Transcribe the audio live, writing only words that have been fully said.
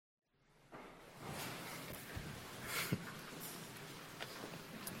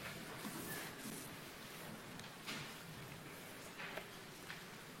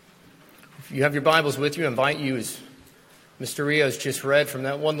If you have your Bibles with you, I invite you, as Mr. Rios just read from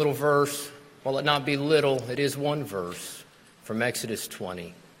that one little verse, while it not be little, it is one verse from Exodus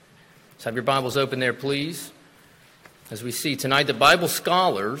 20. So have your Bibles open there, please. As we see tonight, the Bible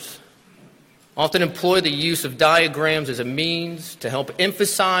scholars often employ the use of diagrams as a means to help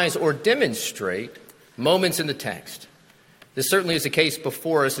emphasize or demonstrate moments in the text. This certainly is the case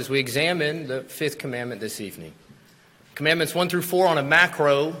before us as we examine the fifth commandment this evening. Commandments 1 through 4 on a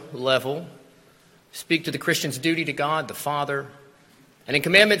macro level speak to the Christian's duty to God, the Father. And in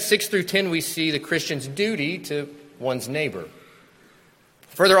commandments 6 through 10, we see the Christian's duty to one's neighbor.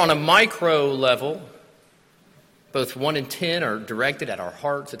 Further, on a micro level, both 1 and 10 are directed at our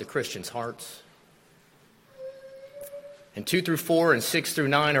hearts, at the Christian's hearts. And 2 through 4 and 6 through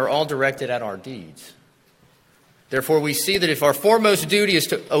 9 are all directed at our deeds. Therefore, we see that if our foremost duty is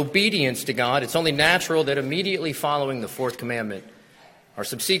to obedience to God, it's only natural that immediately following the fourth commandment, our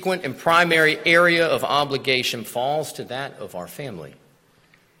subsequent and primary area of obligation falls to that of our family.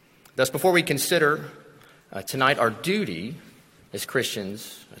 Thus, before we consider tonight our duty as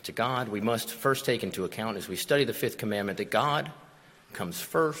Christians to God, we must first take into account as we study the fifth commandment that God comes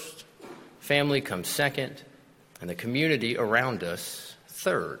first, family comes second, and the community around us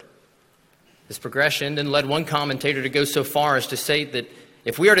third. This progression then led one commentator to go so far as to say that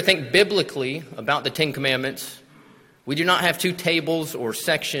if we are to think biblically about the Ten Commandments, we do not have two tables or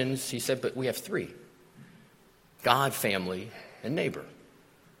sections, he said, but we have three: God, family, and neighbor.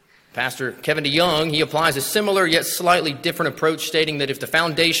 Pastor Kevin DeYoung, he applies a similar yet slightly different approach, stating that if the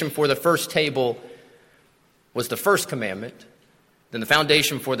foundation for the first table was the first commandment, then the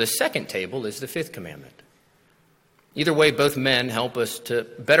foundation for the second table is the fifth commandment. Either way, both men help us to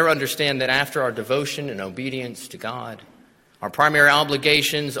better understand that after our devotion and obedience to God, our primary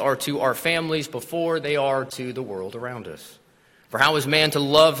obligations are to our families before they are to the world around us. For how is man to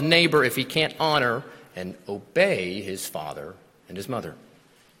love neighbor if he can't honor and obey his father and his mother?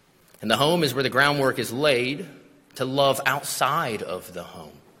 And the home is where the groundwork is laid to love outside of the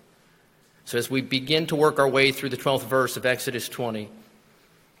home. So as we begin to work our way through the 12th verse of Exodus 20,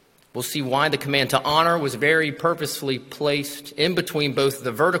 we'll see why the command to honor was very purposefully placed in between both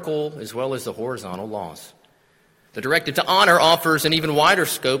the vertical as well as the horizontal laws. The directive to honor offers an even wider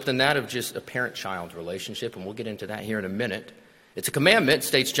scope than that of just a parent-child relationship, and we'll get into that here in a minute. It's a commandment,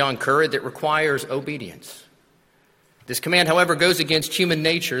 states John Currid, that requires obedience. This command, however, goes against human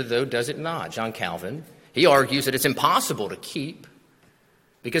nature, though does it not? John Calvin, he argues that it's impossible to keep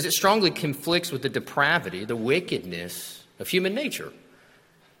because it strongly conflicts with the depravity, the wickedness of human nature.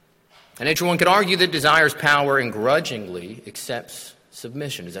 And nature, one could argue, that desires power and grudgingly accepts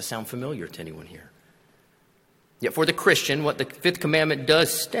submission. Does that sound familiar to anyone here? Yet for the Christian, what the fifth commandment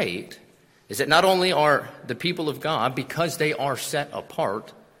does state is that not only are the people of God, because they are set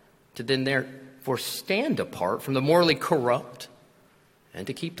apart, to then therefore stand apart from the morally corrupt and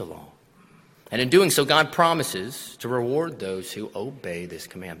to keep the law. And in doing so, God promises to reward those who obey this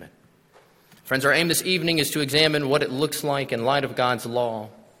commandment. Friends, our aim this evening is to examine what it looks like in light of God's law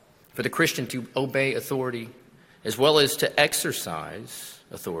for the Christian to obey authority as well as to exercise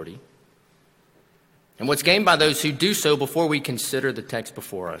authority, and what's gained by those who do so before we consider the text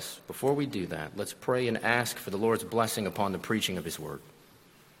before us. Before we do that, let's pray and ask for the Lord's blessing upon the preaching of his word.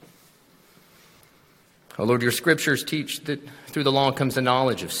 Oh Lord, your scriptures teach that through the law comes the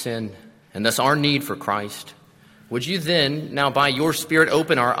knowledge of sin and thus our need for Christ. Would you then, now by your Spirit,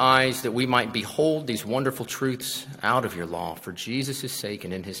 open our eyes that we might behold these wonderful truths out of your law. For Jesus' sake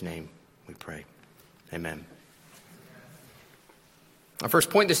and in his name we pray. Amen. Our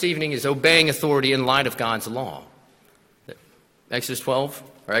first point this evening is obeying authority in light of God's law. Exodus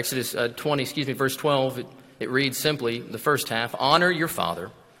 20, verse 12, it reads simply, the first half, honor your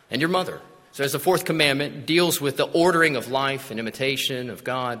father and your mother. So as the fourth commandment deals with the ordering of life and imitation of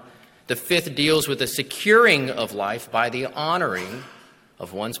God, the fifth deals with the securing of life by the honoring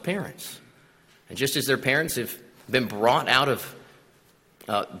of one's parents. And just as their parents have been brought out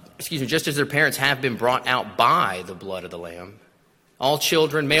just as their parents have been brought out by the blood of the Lamb, all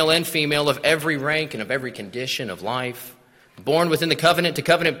children, male and female, of every rank and of every condition of life, born within the covenant to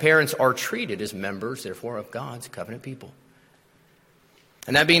covenant parents, are treated as members, therefore, of God's covenant people.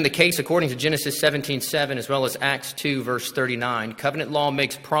 And that being the case, according to Genesis 17:7, as well as Acts 2, verse 39, covenant law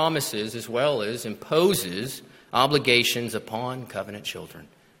makes promises as well as imposes obligations upon covenant children.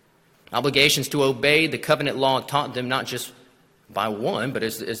 Obligations to obey the covenant law taught them not just by one, but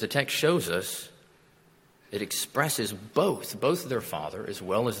as the text shows us, it expresses both their father as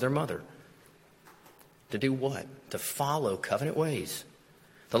well as their mother. To do what? To follow covenant ways.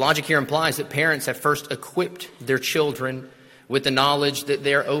 The logic here implies that parents have first equipped their children with the knowledge that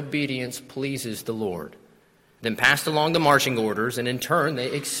their obedience pleases the Lord, then passed along the marching orders, and in turn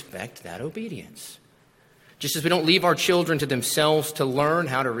they expect that obedience. Just as we don't leave our children to themselves to learn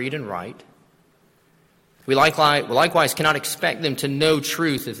how to read and write, we likewise cannot expect them to know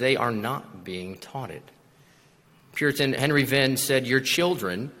truth if they are not being taught it. Puritan Henry Venn said, "Your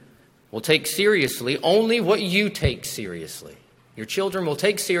children will take seriously only what you take seriously." Your children will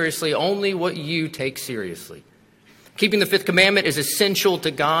take seriously only what you take seriously. Keeping the fifth commandment is essential to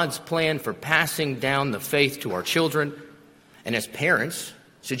God's plan for passing down the faith to our children. And as parents,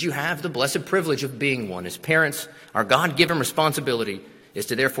 should you have the blessed privilege of being one, as parents, our God-given responsibility is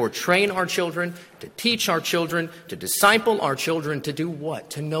to therefore train our children, to teach our children, to disciple our children, to do what?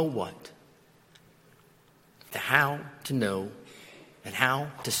 To know what? To how to know and how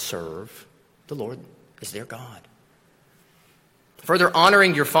to serve the Lord as their God. Further,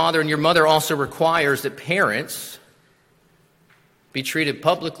 honoring your father and your mother also requires that parents be treated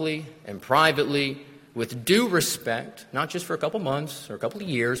publicly and privately with due respect, not just for a couple months or a couple of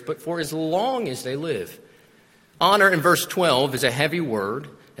years, but for as long as they live. Honor in verse 12 is a heavy word.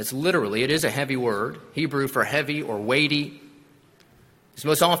 It is a heavy word, Hebrew for heavy or weighty. It's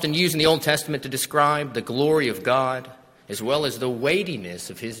most often used in the Old Testament to describe the glory of God as well as the weightiness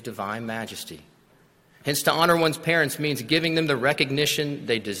of his divine majesty. Hence, to honor one's parents means giving them the recognition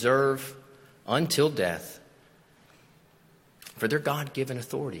they deserve until death for their God-given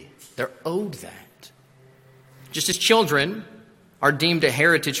authority. They're owed that. Just as children are deemed a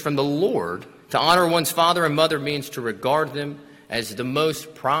heritage from the Lord, to honor one's father and mother means to regard them as the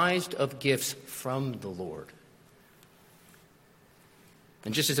most prized of gifts from the Lord.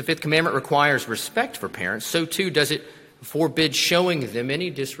 And just as the fifth commandment requires respect for parents, so too does it forbid showing them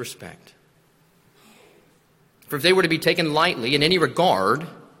any disrespect. For if they were to be taken lightly in any regard,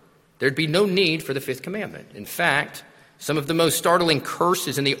 there'd be no need for the fifth commandment. In fact, some of the most startling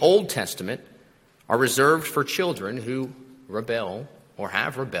curses in the Old Testament are reserved for children who rebel or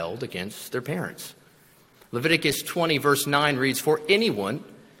have rebelled against their parents. Leviticus 20 verse 9 reads, "For anyone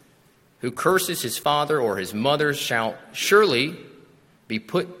who curses his father or his mother shall surely be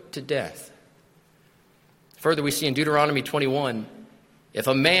put to death." Further, we see in Deuteronomy 21, "If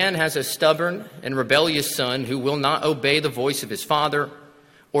a man has a stubborn and rebellious son who will not obey the voice of his father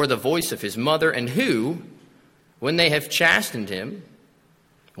or the voice of his mother, and who, when they have chastened him,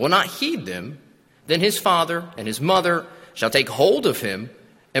 will not heed them, then his father and his mother shall take hold of him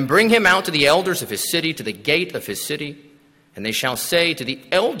and bring him out to the elders of his city, to the gate of his city, and they shall say to the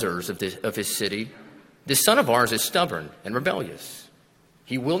elders of his city, 'This son of ours is stubborn and rebellious.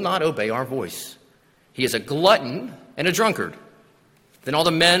 He will not obey our voice. He is a glutton and a drunkard.' Then all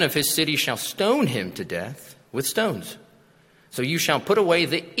the men of his city shall stone him to death with stones. So you shall put away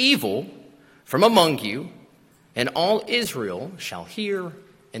the evil from among you, and all Israel shall hear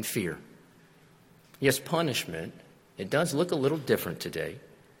and fear." Yes, punishment, it does look a little different today.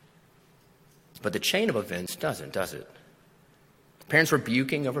 But the chain of events doesn't, does it? Parents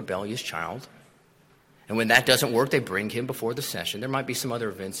rebuking a rebellious child. And when that doesn't work, they bring him before the session. There might be some other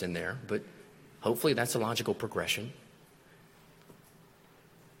events in there, but hopefully that's a logical progression.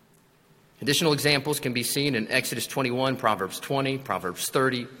 Additional examples can be seen in Exodus 21, Proverbs 20, Proverbs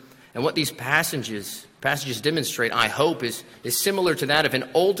 30. And what these passages demonstrate, I hope, is similar to that of an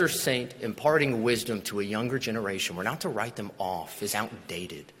older saint imparting wisdom to a younger generation. We're not to write them off as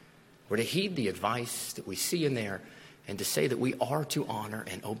outdated. We're to heed the advice that we see in there and to say that we are to honor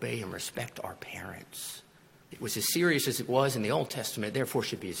and obey and respect our parents. It was as serious as it was in the Old Testament, therefore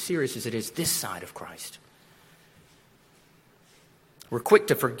should be as serious as it is this side of Christ. We're quick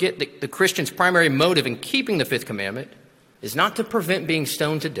to forget that the Christian's primary motive in keeping the fifth commandment is not to prevent being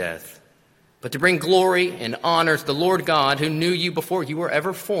stoned to death, but to bring glory and honor to the Lord God who knew you before you were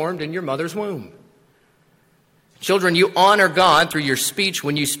ever formed in your mother's womb. Children, you honor God through your speech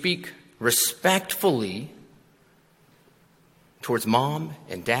when you speak respectfully towards mom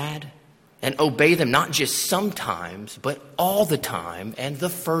and dad and obey them not just sometimes, but all the time and the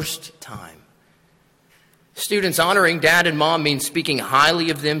first time. Students, honoring dad and mom means speaking highly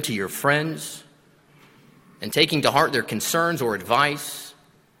of them to your friends and taking to heart their concerns or advice,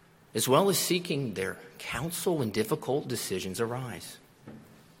 as well as seeking their counsel when difficult decisions arise.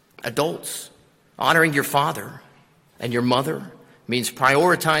 Adults, honoring your father and your mother means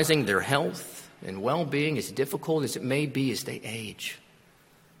prioritizing their health and well-being, as difficult as it may be as they age.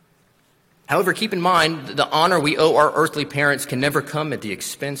 However, keep in mind that the honor we owe our earthly parents can never come at the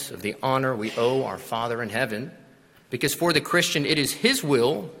expense of the honor we owe our Father in heaven, because for the Christian, it is his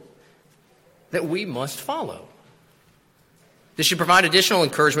will that we must follow. This should provide additional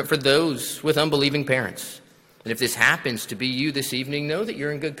encouragement for those with unbelieving parents. And if this happens to be you this evening, know that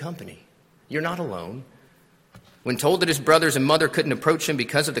you're in good company. You're not alone. When told that his brothers and mother couldn't approach him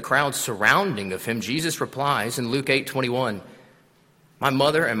because of the crowd surrounding of him, Jesus replies in Luke 8:21, "My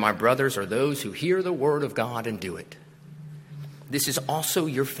mother and my brothers are those who hear the word of God and do it." This is also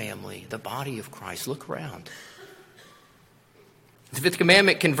your family, the body of Christ. Look around. The fifth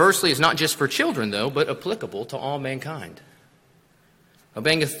commandment, conversely, is not just for children, though, but applicable to all mankind.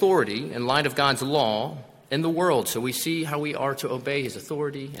 Obeying authority in light of God's law in the world. So we see how we are to obey his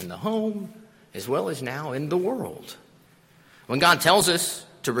authority in the home as well as now in the world. When God tells us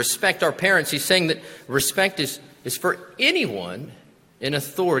to respect our parents, he's saying that respect is for anyone in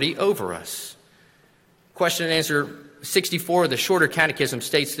authority over us. Question and answer 64 of the Shorter Catechism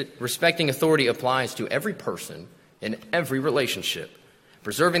states that respecting authority applies to every person in every relationship,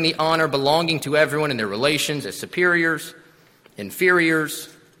 preserving the honor belonging to everyone in their relations as superiors, inferiors,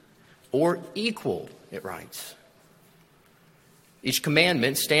 or equal, it writes. Each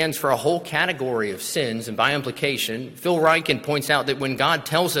commandment stands for a whole category of sins, and by implication, Phil Ryken points out that when God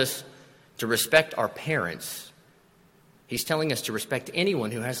tells us to respect our parents, he's telling us to respect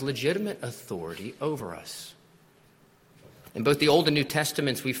anyone who has legitimate authority over us. In both the Old and New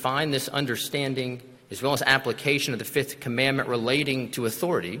Testaments, we find this understanding as well as application of the fifth commandment relating to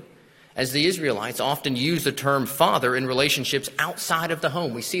authority, as the Israelites often use the term father in relationships outside of the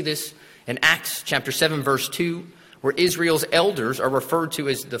home. We see this in Acts chapter 7, verse 2, where Israel's elders are referred to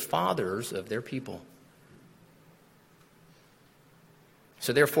as the fathers of their people.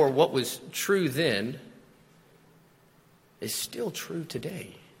 So therefore, what was true then is still true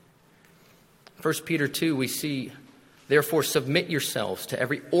today. 1 Peter 2, we see, "Therefore submit yourselves to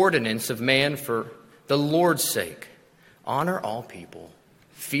every ordinance of man for the Lord's sake. Honor all people.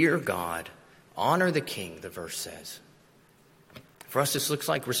 Fear God. Honor the king," the verse says. For us, this looks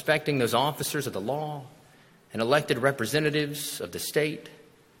like respecting those officers of the law and elected representatives of the state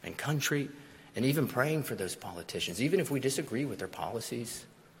and country, and even praying for those politicians, even if we disagree with their policies.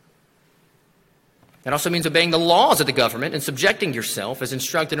 It also means obeying the laws of the government and subjecting yourself, as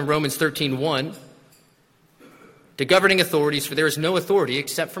instructed in Romans 13:1, to governing authorities, for there is no authority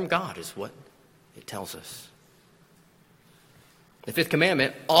except from God, is what it tells us. The fifth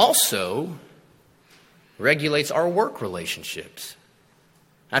commandment also regulates our work relationships.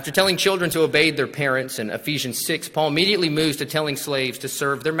 After telling children to obey their parents in Ephesians 6, Paul immediately moves to telling slaves to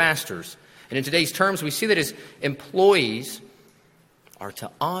serve their masters. And in today's terms, we see that his employees are to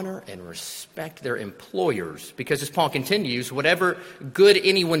honor and respect their employers, because as Paul continues, whatever good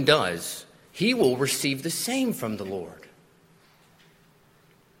anyone does, he will receive the same from the Lord.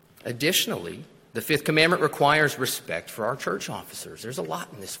 Additionally, the fifth commandment requires respect for our church officers. There's a lot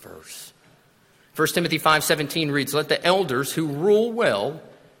in this verse. 1 Timothy 5:17 reads, "Let the elders who rule well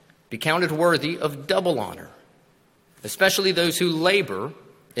be counted worthy of double honor, especially those who labor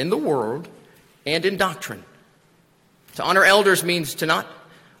in the word and in doctrine." To honor elders means to not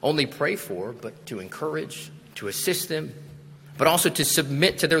only pray for, but to encourage, to assist them, but also to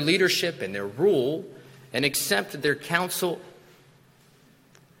submit to their leadership and their rule and accept their counsel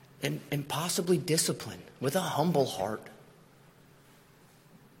and possibly discipline with a humble heart.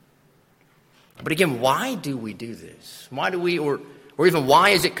 But again, why do we do this? Why do we, or even why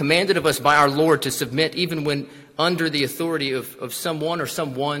is it commanded of us by our Lord to submit even when under the authority of someone or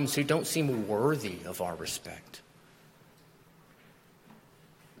some ones who don't seem worthy of our respect?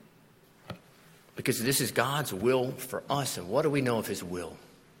 Because this is God's will for us. And what do we know of his will?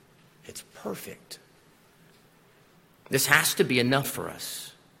 It's perfect. This has to be enough for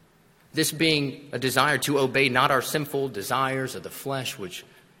us. This being a desire to obey not our sinful desires of the flesh, which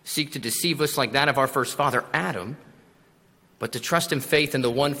seek to deceive us like that of our first father, Adam, but to trust in faith in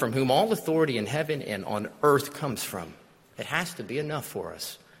the one from whom all authority in heaven and on earth comes from. It has to be enough for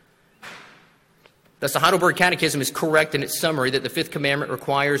us. Thus, the Heidelberg Catechism is correct in its summary that the fifth commandment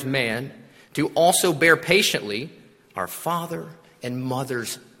requires man to also bear patiently our father and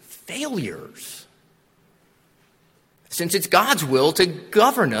mother's failures, since it's God's will to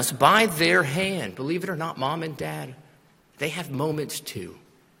govern us by their hand. Believe it or not, mom and dad, they have moments too.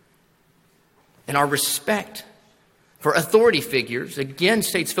 And our respect for authority figures, again,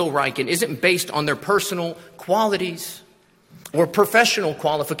 states Phil Ryken, isn't based on their personal qualities or professional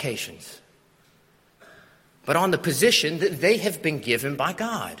qualifications, but on the position that they have been given by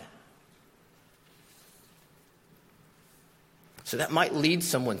God. So that might lead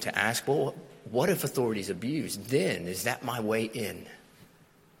someone to ask, well, what if authority is abused? Then, is that my way in?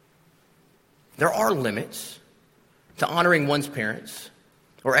 There are limits to honoring one's parents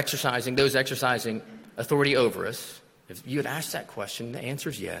or exercising authority over us. If you had asked that question, the answer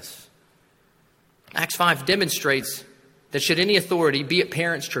is yes. Acts 5 demonstrates that should any authority, be it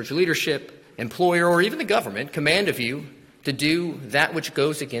parents, church leadership, employer, or even the government, command of you to do that which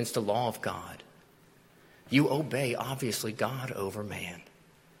goes against the law of God, you obey, obviously, God over man.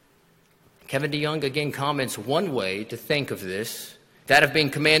 Kevin DeYoung again comments one way to think of this, that of being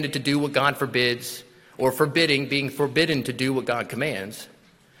commanded to do what God forbids, or being forbidden to do what God commands,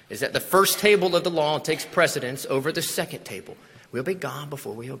 is that the first table of the law takes precedence over the second table. We obey God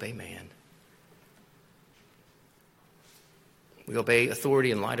before we obey man. We obey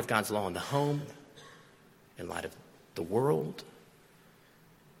authority in light of God's law in the home, in light of the world.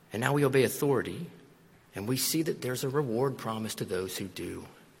 And now we obey authority, and we see that there's a reward promised to those who do.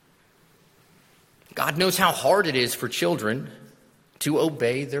 God knows how hard it is for children to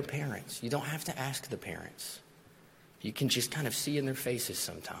obey their parents. You don't have to ask the parents. You can just kind of see in their faces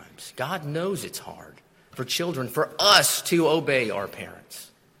sometimes. God knows it's hard for children, for us to obey our parents.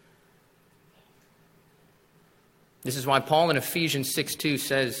 This is why Paul in Ephesians 6:2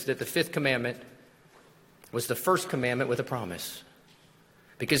 says that the fifth commandment was the first commandment with a promise.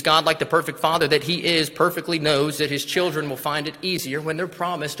 Because God, like the perfect father that he is, perfectly knows that his children will find it easier when they're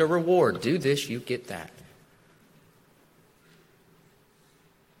promised a reward. Do this, you get that.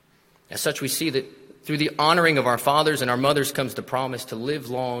 As such, we see that through the honoring of our fathers and our mothers comes the promise to live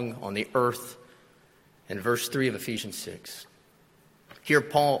long on the earth in verse 3 of Ephesians 6. Here,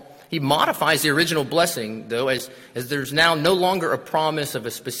 Paul, he modifies the original blessing, though, as there's now no longer a promise of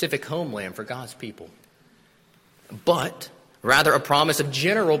a specific homeland for God's people, but rather a promise of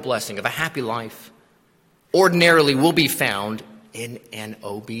general blessing, of a happy life, ordinarily will be found in an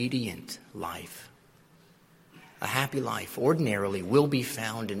obedient life. A happy life ordinarily will be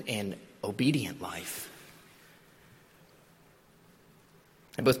found in an obedient life.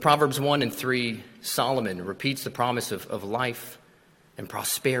 In both Proverbs 1 and 3, Solomon repeats the promise of life and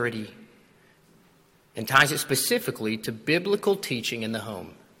prosperity and ties it specifically to biblical teaching in the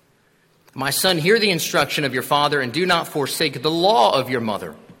home. My son, hear the instruction of your father and do not forsake the law of your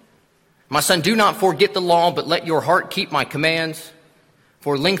mother. My son, do not forget the law, but let your heart keep my commands.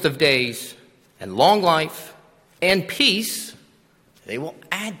 For length of days and long life and peace they will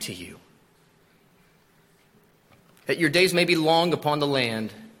add to you. That your days may be long upon the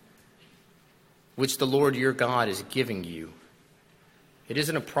land which the Lord your God is giving you. It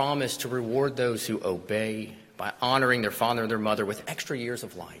isn't a promise to reward those who obey by honoring their father and their mother with extra years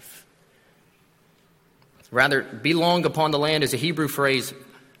of life. Rather, be long upon the land is a Hebrew phrase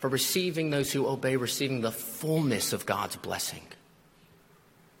for receiving those who obey, receiving the fullness of God's blessing.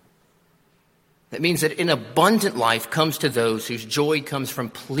 That means that an abundant life comes to those whose joy comes from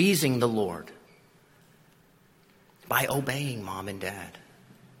pleasing the Lord by obeying mom and dad.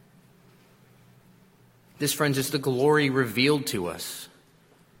 This, friends, is the glory revealed to us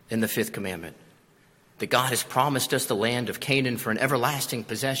in the fifth commandment. That God has promised us the land of Canaan for an everlasting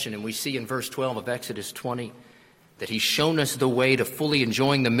possession. And we see in verse 12 of Exodus 20 that he's shown us the way to fully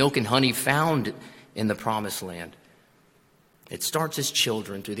enjoying the milk and honey found in the promised land. It starts as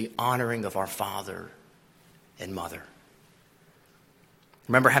children through the honoring of our father and mother.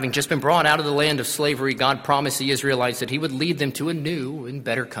 Remember, having just been brought out of the land of slavery, God promised the Israelites that he would lead them to a new and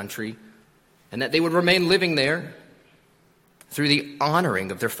better country and that they would remain living there through the honoring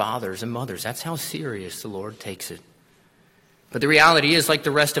of their fathers and mothers. That's how serious the Lord takes it. But the reality is, like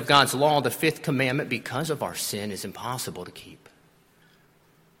the rest of God's law, the fifth commandment, because of our sin, is impossible to keep.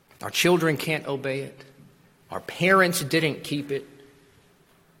 Our children can't obey it. Our parents didn't keep it.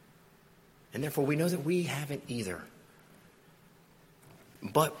 And therefore, we know that we haven't either.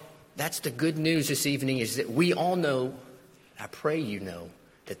 But that's the good news this evening, is that we all know, I pray you know,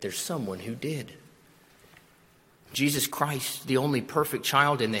 that there's someone who did. Jesus Christ, the only perfect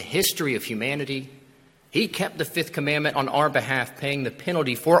child in the history of humanity, he kept the fifth commandment on our behalf, paying the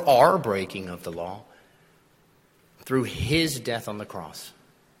penalty for our breaking of the law through his death on the cross.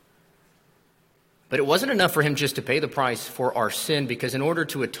 But it wasn't enough for him just to pay the price for our sin, because in order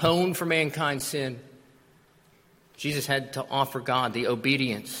to atone for mankind's sin, Jesus had to offer God the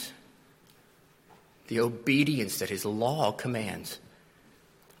obedience that his law commands.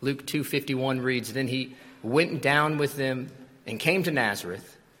 Luke 2:51 reads, "Then he went down with them and came to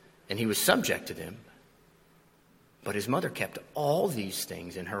Nazareth, and he was subject to them. But his mother kept all these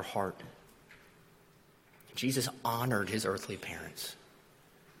things in her heart." Jesus honored his earthly parents.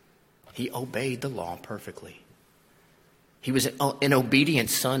 He obeyed the law perfectly. He was an obedient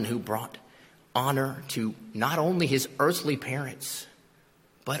son who brought honor to not only his earthly parents,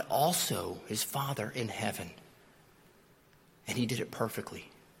 but also his Father in heaven. And he did it perfectly.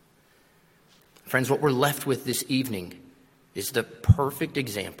 Friends, what we're left with this evening is the perfect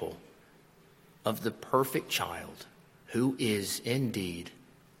example of the perfect child who is indeed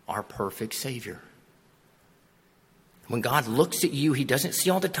our perfect Savior. When God looks at you, he doesn't see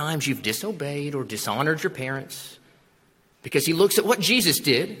all the times you've disobeyed or dishonored your parents, because he looks at what Jesus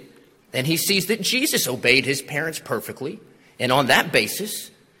did, and he sees that Jesus obeyed his parents perfectly. And on that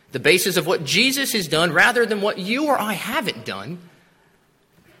basis, the basis of what Jesus has done rather than what you or I haven't done,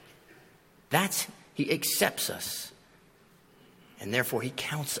 he accepts us. And therefore, he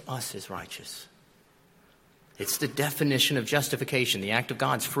counts us as righteous. It's the definition of justification, the act of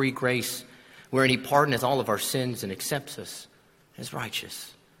God's free grace, wherein he pardoneth all of our sins and accepts us as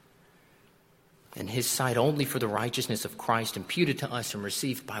righteous. In his sight only for the righteousness of Christ imputed to us and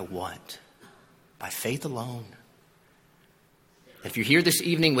received by what? By faith alone. If you're here this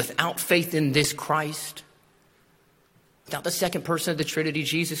evening without faith in this Christ, without the second person of the Trinity,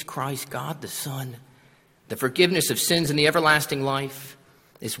 Jesus Christ, God the Son, the forgiveness of sins and the everlasting life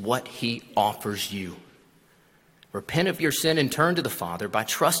is what he offers you. Repent of your sin and turn to the Father by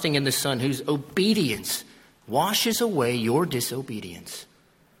trusting in the Son, whose obedience washes away your disobedience.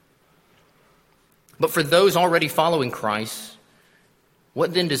 But for those already following Christ,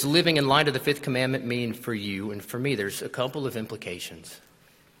 what then does living in light of the fifth commandment mean for you and for me? There's a couple of implications.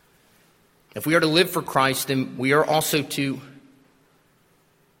 If we are to live for Christ, then we are also to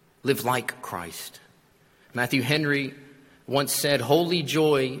live like Christ. Matthew Henry once said, holy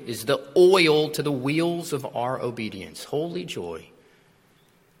joy is the oil to the wheels of our obedience. Holy joy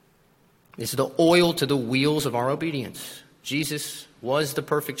is the oil to the wheels of our obedience. Jesus was the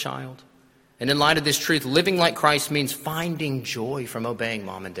perfect child. And in light of this truth, living like Christ means finding joy from obeying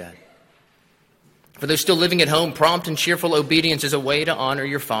mom and dad. For those still living at home, prompt and cheerful obedience is a way to honor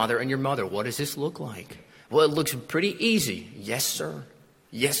your father and your mother. What does this look like? Well, it looks pretty easy. Yes, sir.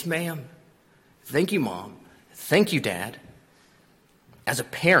 Yes, ma'am. Thank you, Mom. Thank you, Dad. As a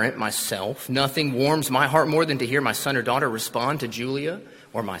parent myself, nothing warms my heart more than to hear my son or daughter respond to Julia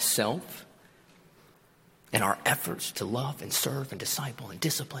or myself in our efforts to love and serve and disciple and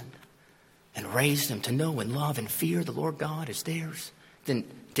discipline and raise them to know and love and fear the Lord God as theirs, than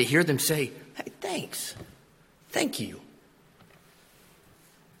to hear them say, hey, thanks. Thank you.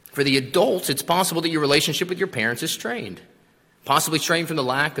 For the adults, it's possible that your relationship with your parents is strained, possibly strained from the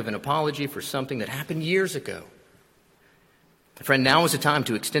lack of an apology for something that happened years ago. Friend, now is the time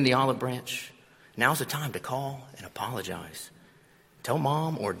to extend the olive branch. Now is the time to call and apologize. Tell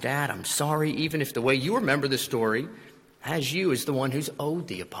mom or dad, I'm sorry, even if the way you remember the story has you as the one who's owed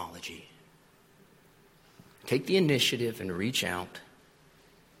the apology. Take the initiative and reach out,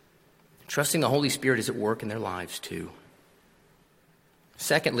 trusting the Holy Spirit is at work in their lives too.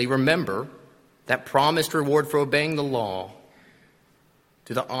 Secondly, remember that promised reward for obeying the law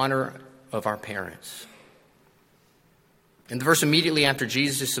to the honor of our parents. In the verse immediately after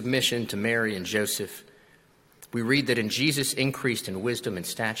Jesus' submission to Mary and Joseph, we read that in Jesus increased in wisdom and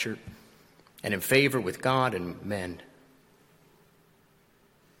stature and in favor with God and men.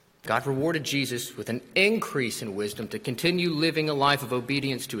 God rewarded Jesus with an increase in wisdom to continue living a life of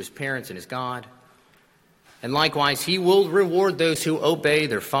obedience to his parents and his God. And likewise, he will reward those who obey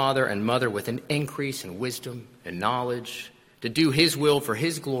their father and mother with an increase in wisdom and knowledge to do his will for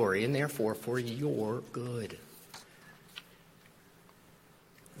his glory and therefore for your good.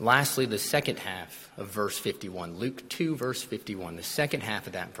 Lastly, the second half of verse 51, Luke 2, verse 51, the second half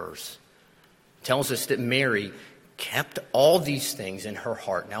of that verse tells us that Mary kept all these things in her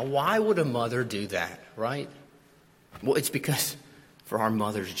heart. Now, why would a mother do that, right? Well, it's because for our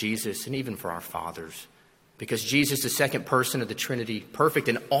mothers, Jesus, and even for our fathers, because Jesus, the second person of the Trinity, perfect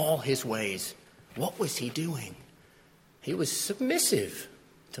in all his ways, what was he doing? He was submissive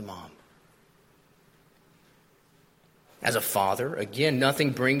to mom. As a father, again,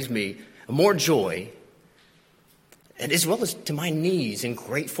 nothing brings me more joy, and as well as to my knees in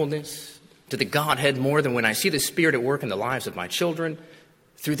gratefulness to the Godhead more than when I see the Spirit at work in the lives of my children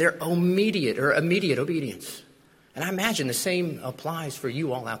through their immediate obedience. And I imagine the same applies for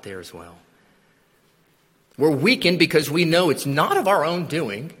you all out there as well. We're weakened because we know it's not of our own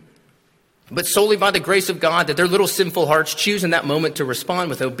doing, but solely by the grace of God that their little sinful hearts choose in that moment to respond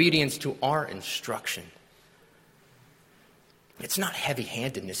with obedience to our instruction. It's not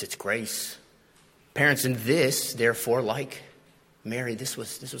heavy-handedness, it's grace. Parents, in this, therefore, like Mary, this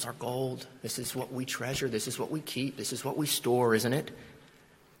was our gold. This is what we treasure. This is what we keep. This is what we store, isn't it?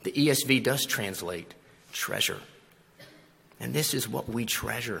 The ESV does translate treasure. And this is what we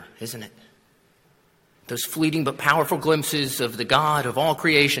treasure, isn't it? Those fleeting but powerful glimpses of the God of all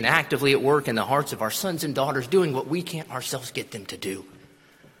creation actively at work in the hearts of our sons and daughters, doing what we can't ourselves get them to do.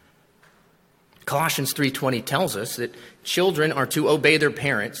 Colossians 3:20 tells us that children are to obey their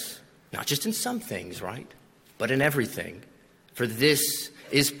parents Not just in some things, right? But in everything. For this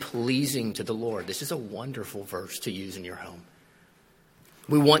is pleasing to the Lord. This is a wonderful verse to use in your home.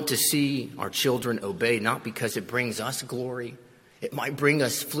 We want to see our children obey, not because it brings us glory. It might bring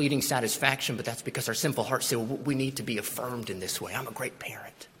us fleeting satisfaction, but that's because our sinful hearts say, well, we need to be affirmed in this way. I'm a great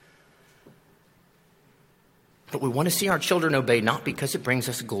parent. But we want to see our children obey, not because it brings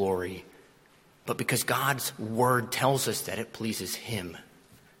us glory, but because God's word tells us that it pleases him.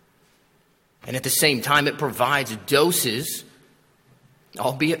 And at the same time, it provides doses,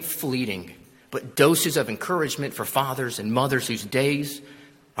 albeit fleeting, but doses of encouragement for fathers and mothers whose days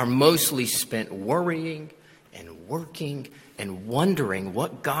are mostly spent worrying and working and wondering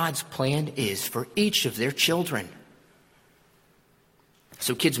what God's plan is for each of their children.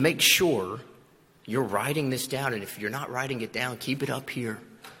 So kids, make sure you're writing this down. And if you're not writing it down, keep it up here.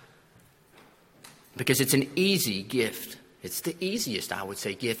 Because it's an easy gift. It's the easiest, I would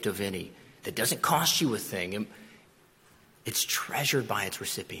say, gift of any. That doesn't cost you a thing. It's treasured by its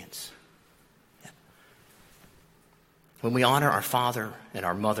recipients. When we honor our father and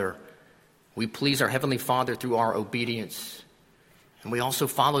our mother, we please our Heavenly Father through our obedience. And we also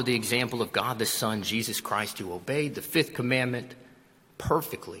follow the example of God the Son, Jesus Christ, who obeyed the fifth commandment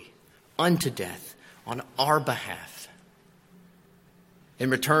perfectly unto death on our behalf. In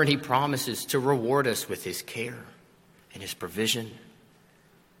return, he promises to reward us with his care and his provision.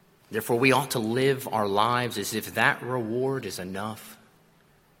 Therefore, we ought to live our lives as if that reward is enough.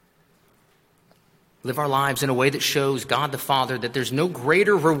 Live our lives in a way that shows God the Father that there's no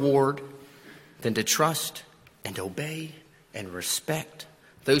greater reward than to trust and obey and respect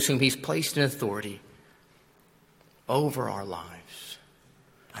those whom he's placed in authority over our lives.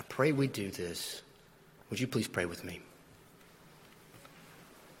 I pray we do this. Would you please pray with me?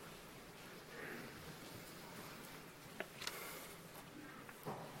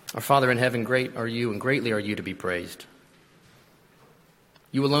 Our Father in heaven, great are you and greatly are you to be praised.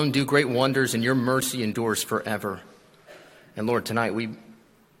 You alone do great wonders, and your mercy endures forever. And Lord, tonight we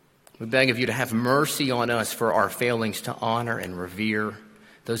beg of you to have mercy on us for our failings to honor and revere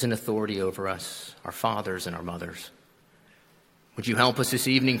those in authority over us, our fathers and our mothers. Would you help us this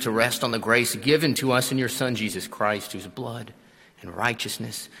evening to rest on the grace given to us in your Son, Jesus Christ, whose blood and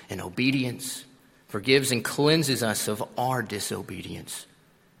righteousness and obedience forgives and cleanses us of our disobedience.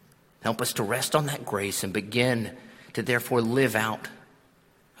 Help us to rest on that grace and begin to therefore live out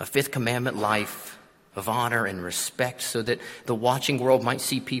a fifth commandment life of honor and respect so that the watching world might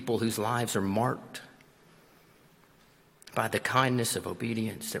see people whose lives are marked by the kindness of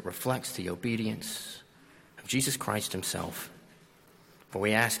obedience that reflects the obedience of Jesus Christ himself. For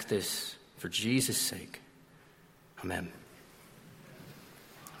we ask this for Jesus' sake. Amen.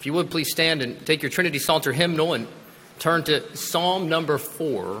 If you would, please stand and take your Trinity Psalter hymnal and turn to Psalm number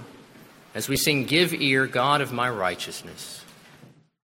 4 as we sing, "Give Ear, God of my righteousness."